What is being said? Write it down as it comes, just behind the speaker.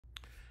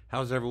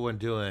How's everyone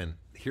doing?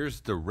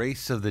 Here's the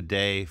race of the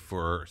day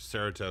for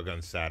Saratoga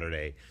on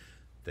Saturday,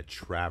 the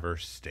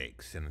Travers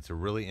Stakes. And it's a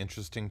really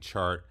interesting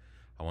chart.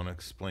 I want to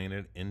explain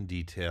it in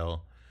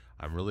detail.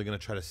 I'm really going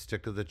to try to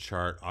stick to the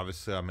chart.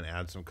 Obviously, I'm going to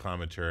add some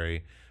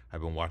commentary.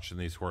 I've been watching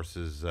these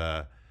horses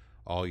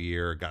all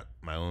year, got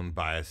my own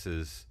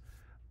biases,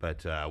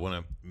 but I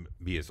want to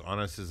be as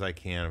honest as I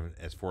can,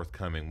 as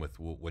forthcoming with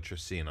what you're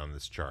seeing on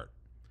this chart.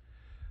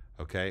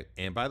 Okay,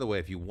 and by the way,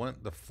 if you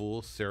want the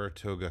full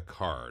Saratoga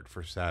card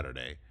for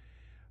Saturday,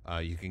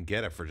 you can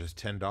get it for just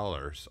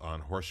 $10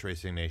 on Horse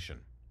Racing Nation.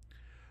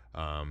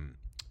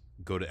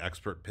 Go to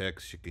Expert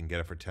Picks, you can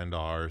get it for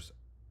 $10,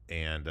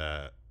 and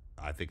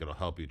I think it'll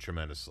help you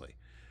tremendously.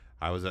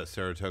 I was at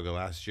Saratoga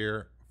last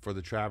year for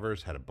the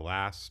Travers, had a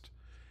blast,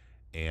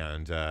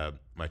 and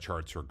my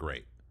charts were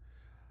great.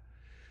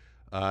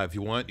 If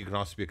you want, you can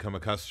also become a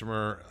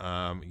customer.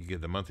 You get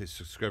the monthly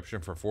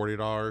subscription for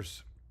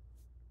 $40.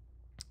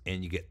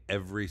 And you get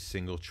every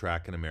single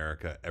track in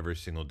America every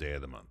single day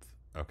of the month.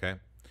 Okay?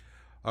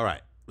 All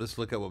right, let's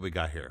look at what we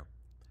got here.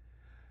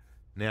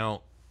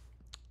 Now,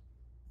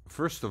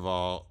 first of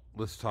all,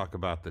 let's talk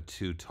about the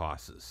two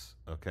tosses.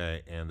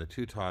 Okay? And the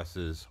two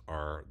tosses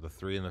are the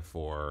 3 and the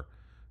 4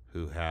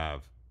 who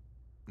have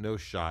no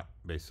shot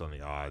based on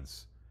the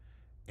odds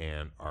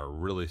and are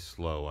really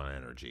slow on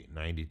energy.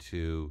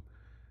 92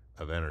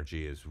 of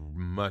energy is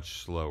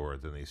much slower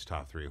than these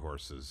top 3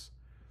 horses.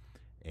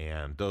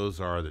 And those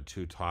are the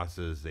two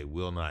tosses. They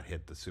will not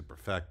hit the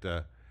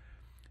superfecta,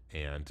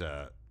 and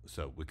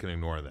so we can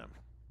ignore them.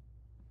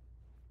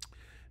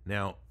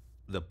 Now,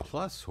 the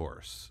plus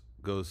horse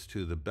goes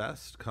to the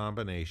best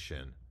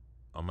combination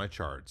on my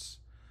charts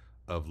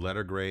of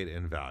letter grade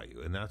and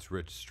value, and that's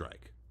Rich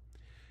Strike.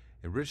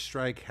 And Rich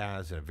Strike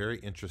has a very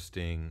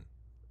interesting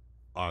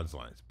odds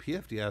lines.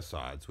 PFDS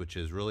odds, which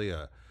is really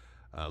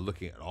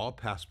looking at all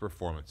past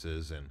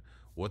performances and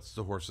what's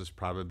the horse's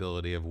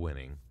probability of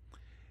winning,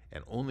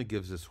 and only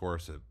gives this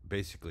horse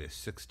basically a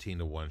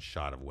 16-to-1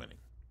 shot of winning.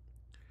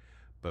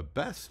 But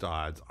best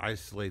odds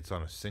isolates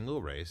on a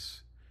single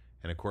race,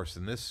 and of course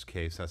in this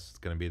case that's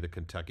going to be the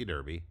Kentucky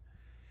Derby,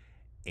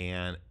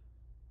 and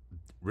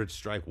Rich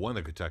Strike won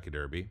the Kentucky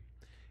Derby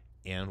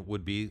and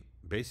would be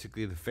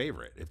basically the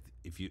favorite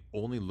if you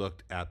only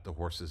looked at the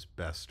horse's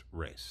best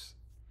race.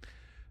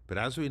 But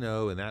as we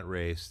know, in that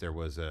race there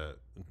was a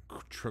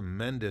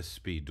tremendous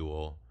speed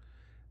duel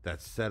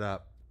that's set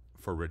up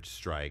for Rich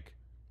Strike.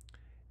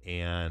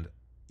 And,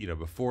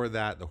 before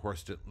that, the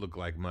horse didn't look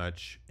like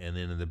much. And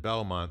then in the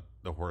Belmont,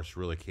 the horse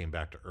really came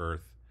back to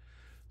earth.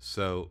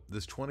 So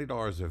this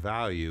 $20 of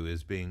value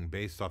is being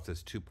based off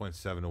this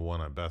 2.7-to-1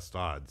 on best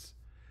odds.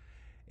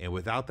 And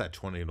without that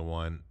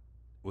 20-to-1,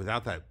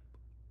 without that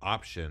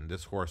option,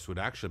 this horse would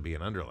actually be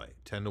an underlay,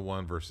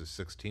 10-to-1 versus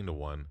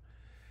 16-to-1.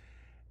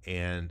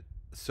 And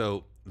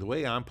so the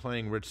way I'm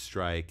playing Rich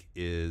Strike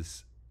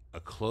is a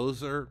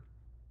closer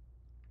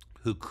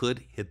who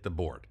could hit the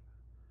board.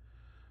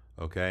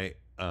 Okay,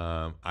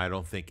 I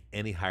don't think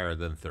any higher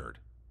than third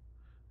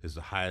is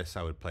the highest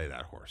I would play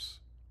that horse.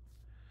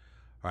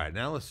 All right,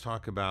 now let's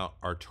talk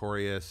about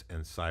Artorias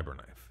and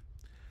Cyberknife.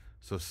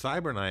 So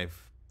Cyberknife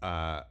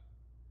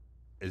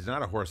is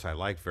not a horse I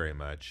like very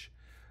much,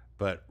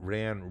 but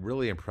ran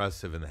really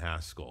impressive in the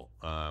Haskell.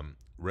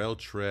 Rail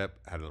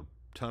trip, had a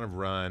ton of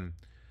run,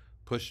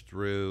 pushed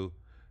through,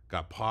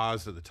 got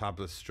paused at the top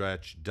of the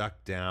stretch,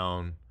 ducked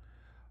down,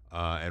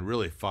 and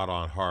really fought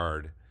on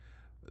hard.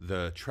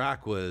 The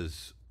track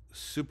was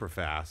super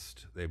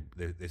fast. They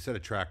set a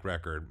track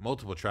record.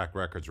 Multiple track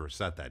records were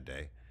set that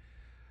day.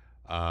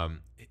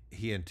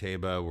 He and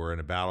Taba were in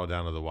a battle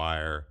down to the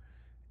wire,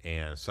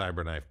 and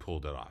Cyberknife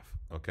pulled it off.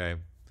 Okay.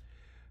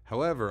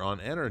 However,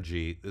 on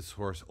energy, this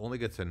horse only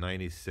gets a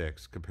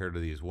 96 compared to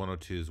these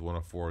 102s,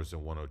 104s,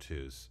 and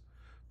 102s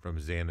from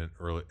Zandon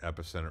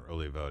Epicenter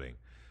early voting.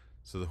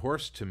 So the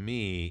horse, to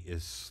me,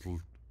 is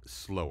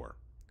slower.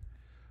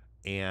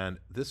 And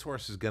this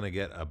horse is going to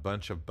get a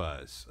bunch of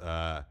buzz.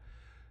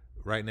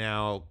 Right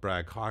now,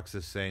 Brad Cox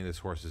is saying this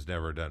horse has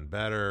never done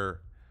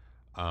better,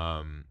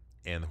 and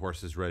the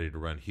horse is ready to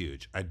run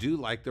huge. I do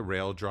like the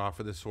rail draw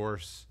for this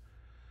horse.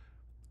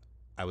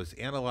 I was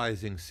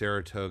analyzing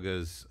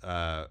Saratoga's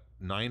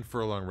 9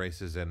 furlong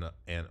races and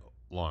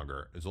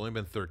longer. It's only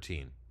been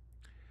 13.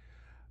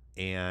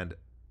 And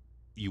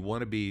you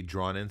want to be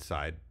drawn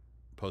inside,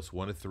 post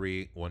 1 to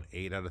 3, won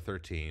 8 out of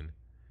 13,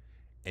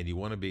 and you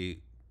want to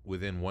be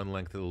within 1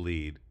 length of the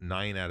lead.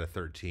 9 out of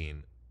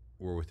 13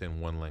 were within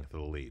 1 length of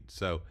the lead.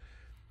 So,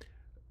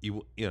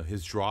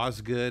 his draw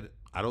is good.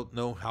 I don't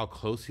know how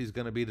close he's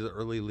going to be to the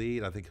early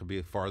lead. I think he'll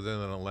be farther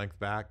than a length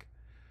back.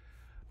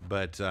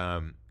 But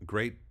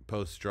great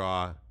post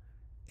draw,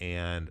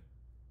 and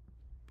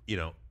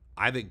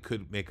I think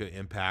could make an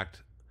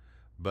impact,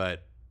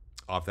 but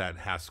off that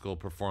Haskell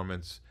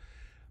performance.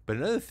 But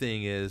another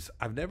thing is,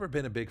 I've never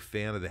been a big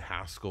fan of the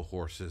Haskell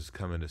horses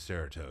coming to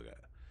Saratoga.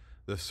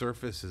 The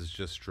surface is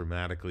just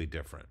dramatically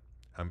different.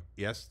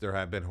 Yes, there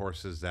have been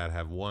horses that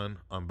have won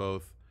on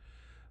both,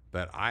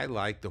 but I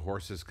like the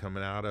horses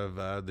coming out of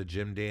the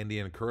Jim Dandy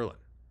and Curlin,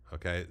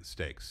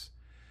 stakes.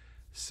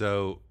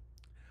 So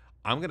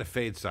I'm going to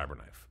fade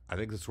Cyberknife. I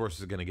think this horse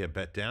is going to get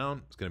bet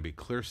down. It's going to be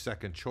clear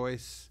second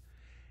choice.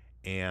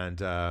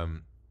 And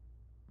I'm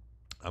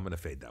going to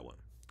fade that one.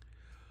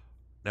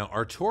 Now,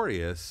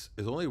 Artorias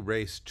is only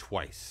raced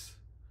twice.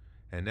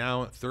 And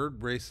now,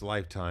 third race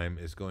lifetime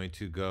is going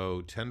to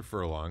go 10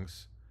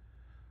 furlongs.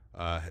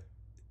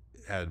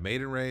 Had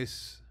maiden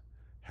race,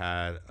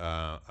 had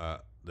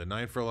the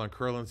 9 furlong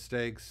Curlin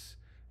Stakes.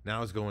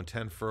 Now is going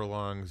 10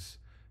 furlongs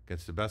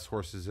against the best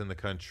horses in the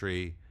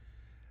country.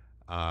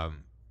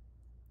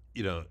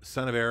 You know,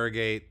 Son of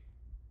Arrogate,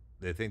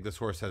 they think this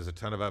horse has a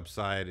ton of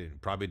upside, and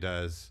it probably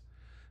does.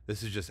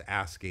 This is just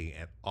asking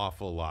an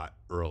awful lot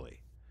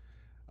early.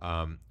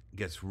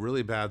 Gets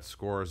really bad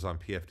scores on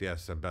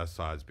PFDS and best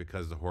odds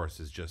because the horse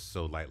is just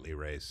so lightly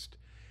raced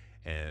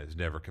and has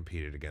never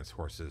competed against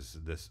horses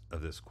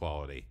of this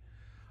quality.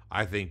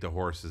 I think the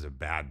horse is a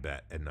bad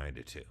bet at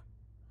 9-2.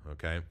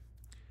 Okay.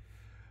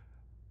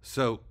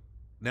 So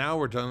now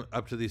we're done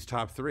up to these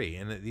top three,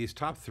 and these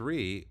top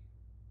three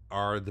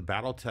are the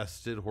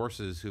battle-tested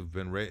horses who've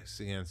been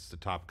racing against the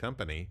top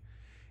company,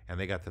 and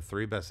they got the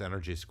three best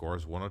energy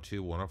scores: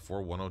 102,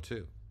 104,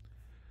 102.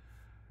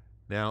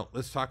 Now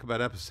let's talk about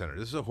Epicenter.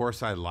 This is a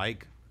horse I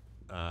like.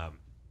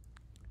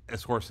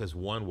 This horse has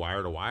won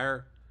wire to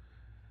wire.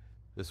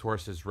 This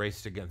horse has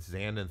raced against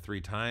Zandon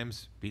 3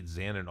 times, beat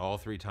Zandon all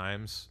 3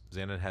 times.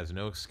 Zandon has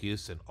no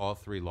excuse in all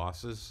 3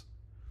 losses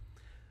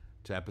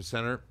to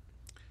Epicenter.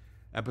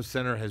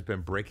 Epicenter has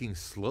been breaking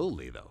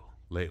slowly, though,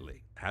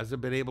 lately.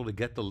 Hasn't been able to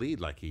get the lead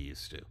like he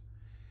used to.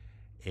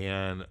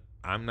 And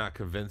I'm not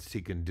convinced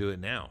he can do it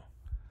now.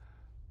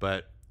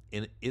 But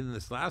in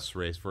this last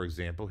race, for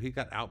example, he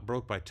got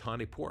outbroke by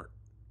Tawny Port,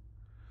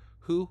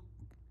 who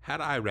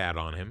had IRAD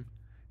on him.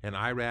 And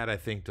IRAD, I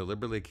think,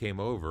 deliberately came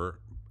over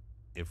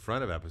in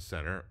front of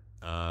Epicenter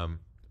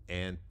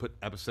and put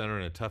Epicenter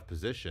in a tough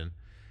position.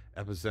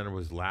 Epicenter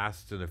was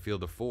last in a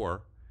field of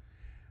 4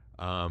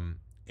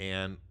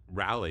 and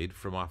rallied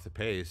from off the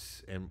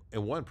pace and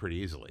won pretty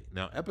easily.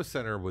 Now,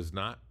 Epicenter was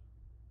not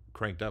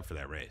cranked up for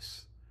that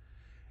race.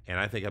 And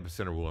I think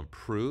Epicenter will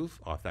improve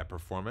off that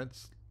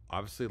performance.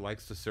 Obviously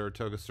likes the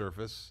Saratoga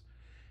surface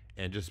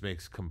and just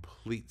makes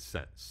complete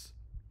sense.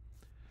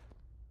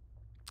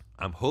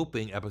 I'm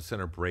hoping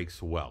Epicenter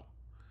breaks well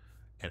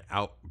and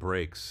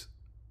outbreaks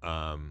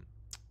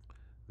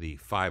the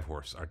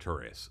 5-horse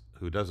Artorias,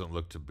 who doesn't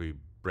look to be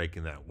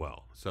breaking that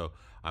well. So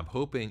I'm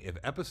hoping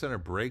if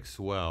Epicenter breaks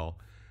well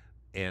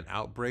and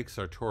outbreaks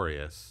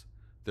Artorias,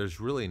 there's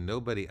really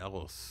nobody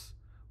else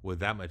with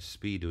that much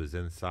speed to his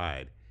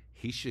inside.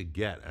 He should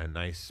get a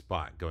nice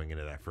spot going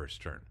into that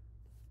first turn.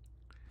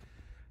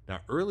 Now,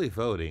 early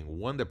voting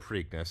won the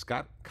Preakness,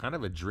 got kind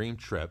of a dream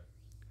trip,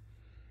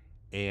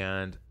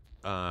 and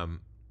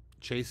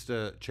chased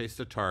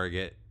a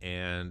target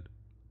and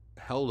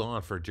held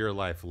on for dear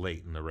life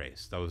late in the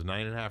race. That was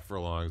 9.5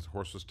 furlongs. The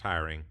horse was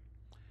tiring,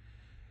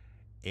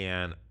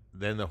 and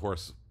then the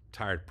horse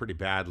tired pretty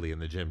badly in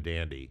the Jim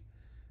Dandy.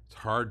 It's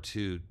hard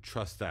to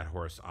trust that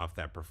horse off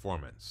that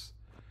performance,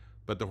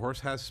 but the horse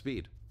has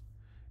speed,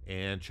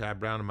 and Chad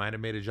Brown might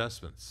have made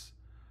adjustments.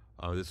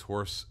 This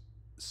horse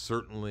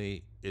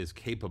certainly is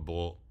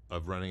capable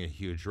of running a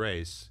huge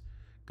race.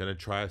 Going to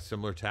try a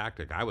similar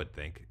tactic, I would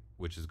think,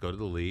 which is go to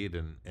the lead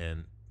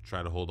and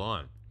try to hold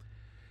on.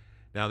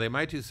 Now, they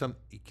might do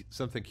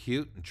something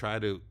cute and try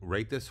to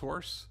rate this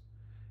horse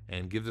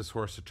and give this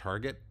horse a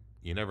target.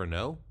 You never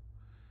know.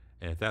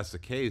 And if that's the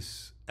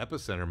case,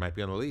 Epicenter might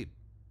be on the lead,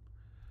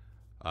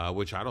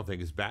 which I don't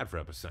think is bad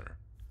for Epicenter.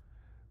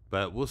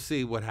 But we'll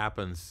see what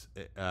happens.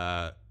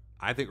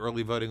 I think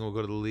early voting will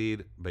go to the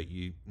lead, but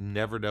you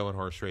never know in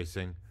horse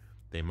racing.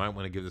 They might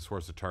want to give this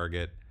horse a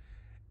target,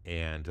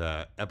 and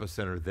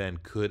Epicenter then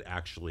could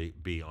actually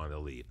be on the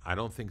lead. I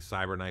don't think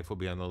Cyberknife will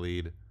be on the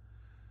lead.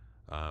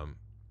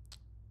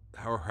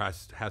 Howard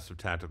has some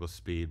tactical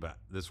speed, but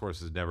this horse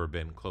has never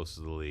been close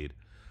to the lead,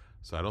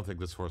 so I don't think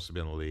this horse will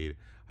be on the lead.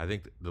 I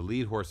think the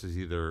lead horse is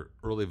either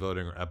early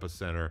voting or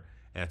Epicenter,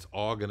 and it's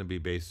all going to be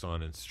based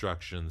on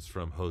instructions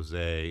from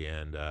Jose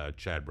and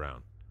Chad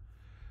Brown,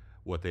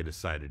 what they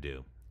decide to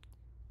do.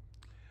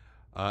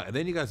 And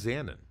then you got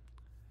Zandon.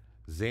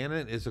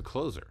 Zandon is a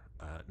closer,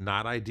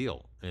 not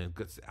ideal, and it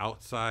gets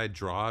outside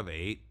draw of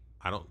 8.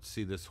 I don't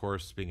see this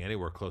horse being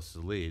anywhere close to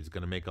the lead. It's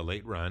going to make a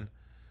late run,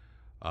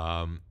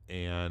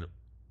 and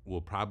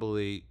will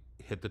probably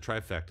hit the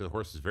trifecta. The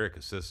horse is very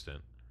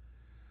consistent,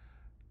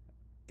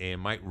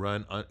 and might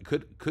run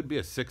could be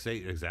a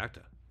 6-8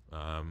 exacta,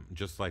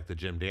 just like the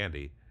Jim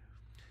Dandy.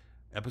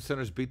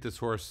 Epicenter's beat this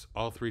horse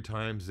all 3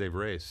 times they've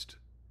raced,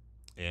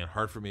 and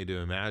hard for me to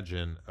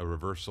imagine a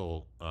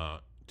reversal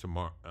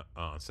tomorrow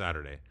on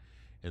Saturday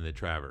in the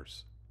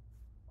Travers.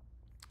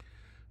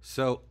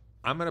 So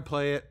I'm going to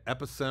play it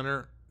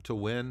Epicenter to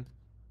win,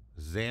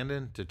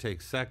 Zandon to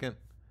take second,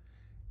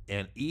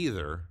 and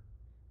either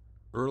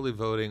early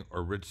voting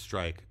or Rich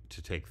Strike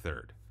to take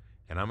third.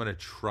 And I'm going to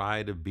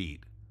try to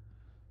beat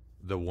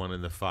the 1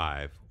 and the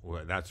 5.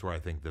 That's where I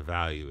think the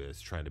value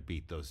is, trying to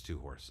beat those 2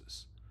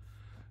 horses.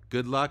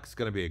 Good luck. It's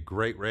going to be a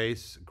great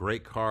race,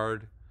 great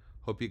card.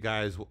 Hope you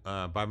guys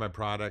buy my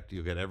product.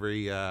 You'll get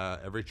every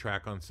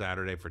track on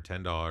Saturday for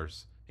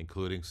 $10,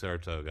 including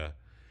Saratoga.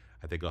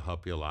 I think it'll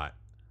help you a lot.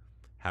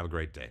 Have a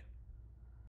great day.